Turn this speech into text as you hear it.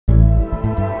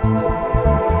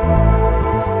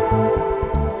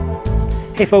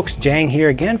Hey folks, Jang here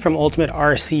again from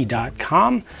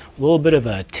ultimaterc.com. A little bit of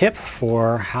a tip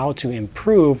for how to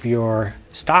improve your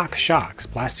stock shocks,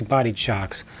 plastic bodied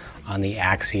shocks on the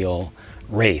Axial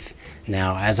Wraith.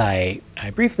 Now, as I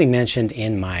briefly mentioned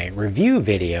in my review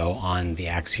video on the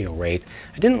Axial Wraith,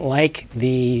 I didn't like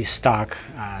the stock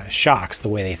shocks the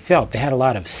way they felt. They had a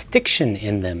lot of stiction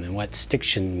in them, and what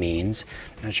stiction means,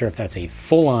 I'm not sure if that's a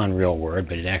full-on real word,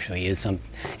 but it actually is a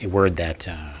word that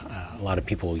a lot of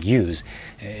people use.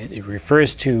 It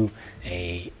refers to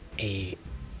an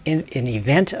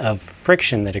event of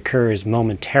friction that occurs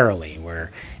momentarily,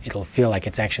 where it'll feel like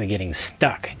it's actually getting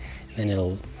stuck, and then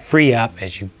it'll free up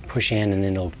as you push in, and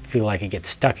then it'll feel like it gets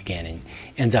stuck again, and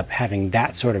ends up having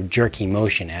that sort of jerky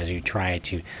motion as you try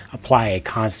to apply a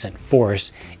constant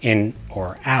force in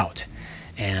or out.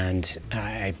 And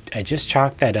I just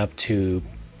chalked that up to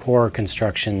poor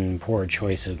construction, poor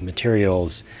choice of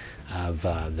materials, of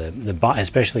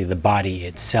especially the body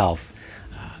itself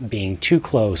being too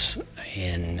close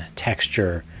in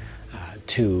texture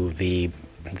to the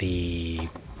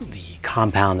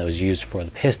compound that was used for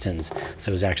the pistons, so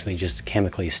it was actually just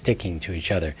chemically sticking to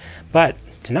each other. But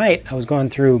tonight I was going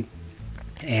through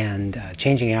and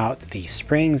changing out the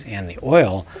springs and the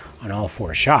oil on all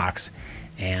four shocks,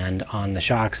 and on the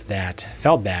shocks that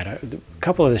felt bad, a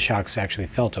couple of the shocks actually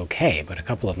felt okay, but a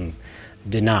couple of them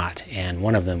did not, and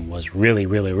one of them was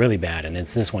really bad, and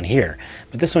it's this one here.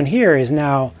 But this one here is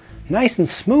now nice and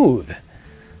smooth.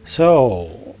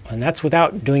 So, and that's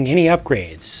without doing any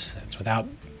upgrades. That's without,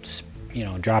 you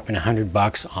know, dropping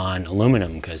 $100 on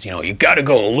aluminum, because, you know, you gotta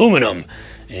go aluminum.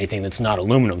 Anything that's not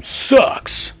aluminum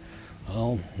sucks.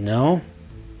 Well, no,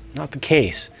 not the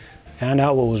case. I found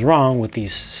out what was wrong with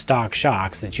these stock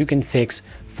shocks that you can fix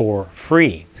for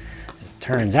free. It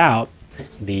turns out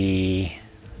the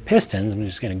pistons, I'm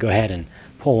just going to go ahead and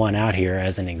pull one out here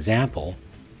as an example.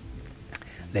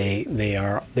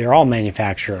 They're all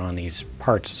manufactured on these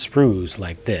parts sprues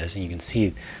like this, and you can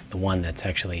see the one that's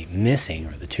actually missing,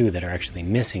 or the two that are actually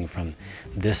missing from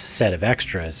this set of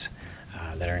extras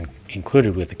that are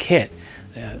included with the kit.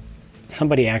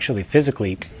 Somebody actually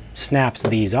physically snaps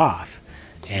these off,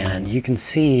 and you can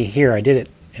see here I did it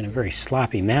in a very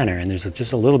sloppy manner, and there's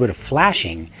just a little bit of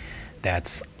flashing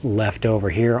that's left over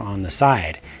here on the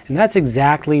side. And that's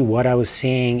exactly what I was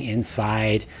seeing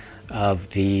inside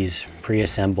of these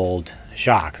pre-assembled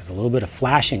shocks. There's a little bit of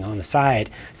flashing on the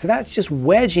side, so that's just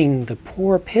wedging the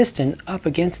poor piston up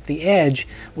against the edge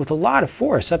with a lot of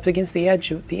force, up against the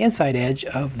edge of the inside edge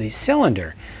of the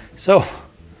cylinder. So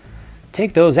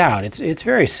take those out. It's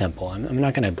very simple. I'm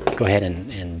not going to go ahead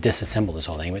and disassemble this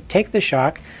whole thing, but take the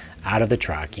shock out of the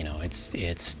truck. You know,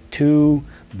 it's two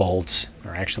bolts,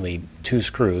 or actually two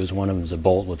screws. One of them is a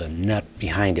bolt with a nut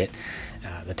behind it.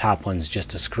 The top one's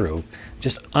just a screw.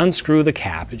 Just unscrew the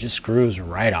cap. It just screws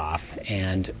right off.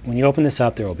 And when you open this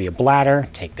up, there will be a bladder.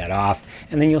 Take that off,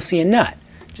 and then you'll see a nut.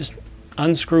 Just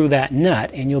unscrew that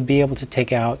nut, and you'll be able to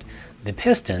take out the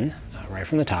piston right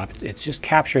from the top. It's just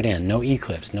captured in. No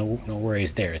E-clips. No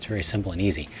worries there. It's very simple and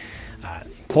easy.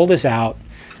 Pull this out.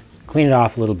 Clean it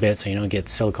off a little bit so you don't get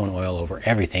silicone oil over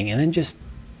everything, and then just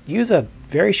use a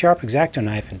very sharp X-Acto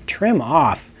knife and trim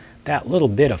off that little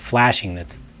bit of flashing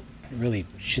that's really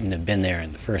shouldn't have been there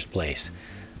in the first place.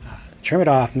 Trim it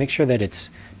off, make sure that it's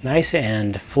nice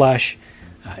and flush.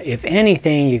 If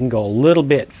anything, you can go a little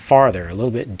bit farther, a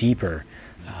little bit deeper,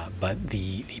 but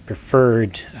the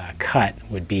preferred cut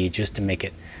would be just to make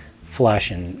it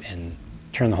flush and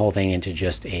turn the whole thing into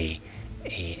just an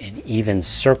even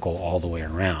circle all the way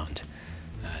around,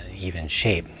 even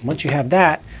shape. Once you have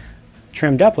that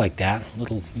trimmed up like that,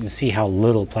 you can see how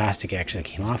little plastic actually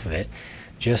came off of it.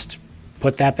 Just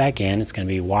put that back in. It's going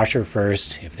to be washer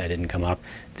first, if that didn't come up,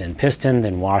 then piston,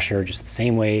 then washer, just the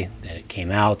same way that it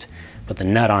came out. Put the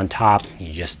nut on top.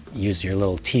 You just use your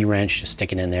little T-wrench, just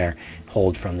stick it in there,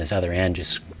 hold from this other end,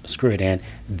 just screw it in.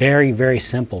 Very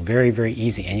simple, very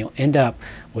easy, and you'll end up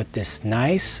with this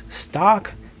nice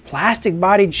stock plastic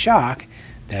bodied shock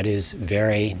that is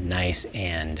very nice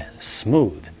and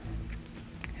smooth,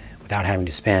 without having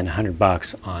to spend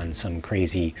 $100 on some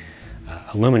crazy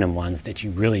aluminum ones that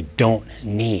you really don't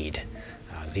need.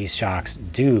 These shocks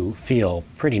do feel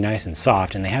pretty nice and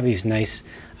soft, and they have these nice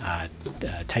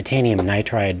titanium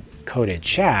nitride coated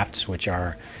shafts, which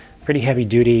are pretty heavy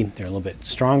duty. They're a little bit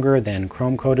stronger than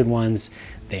chrome coated ones.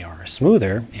 They are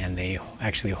smoother, and they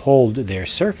actually hold their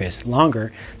surface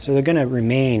longer, so they're going to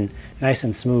remain nice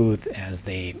and smooth as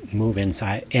they move in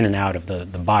and out of the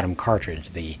bottom cartridge,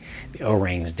 the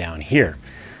O-rings down here.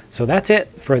 So that's it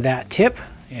for that tip.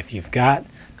 If you've got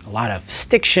a lot of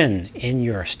stiction in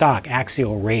your stock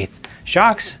Axial Wraith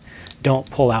shocks, Don't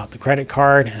pull out the credit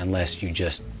card unless you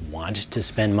just want to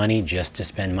spend money, just to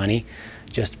spend money.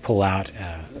 Just pull out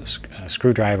a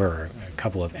screwdriver or a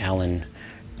couple of Allen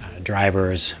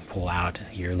drivers, pull out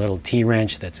your little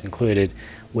T-wrench that's included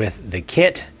with the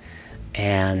kit,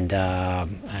 and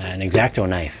an X-Acto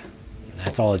knife.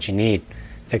 That's all that you need.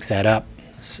 Fix that up,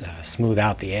 smooth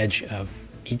out the edge of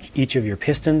each of your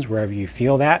pistons wherever you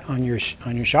feel that on your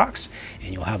shocks,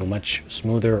 and you'll have a much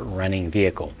smoother running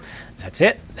vehicle. That's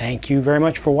it. Thank you very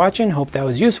much for watching. Hope that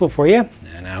was useful for you,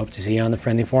 and I hope to see you on the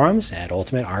friendly forums at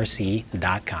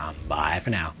ultimaterc.com. Bye for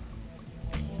now.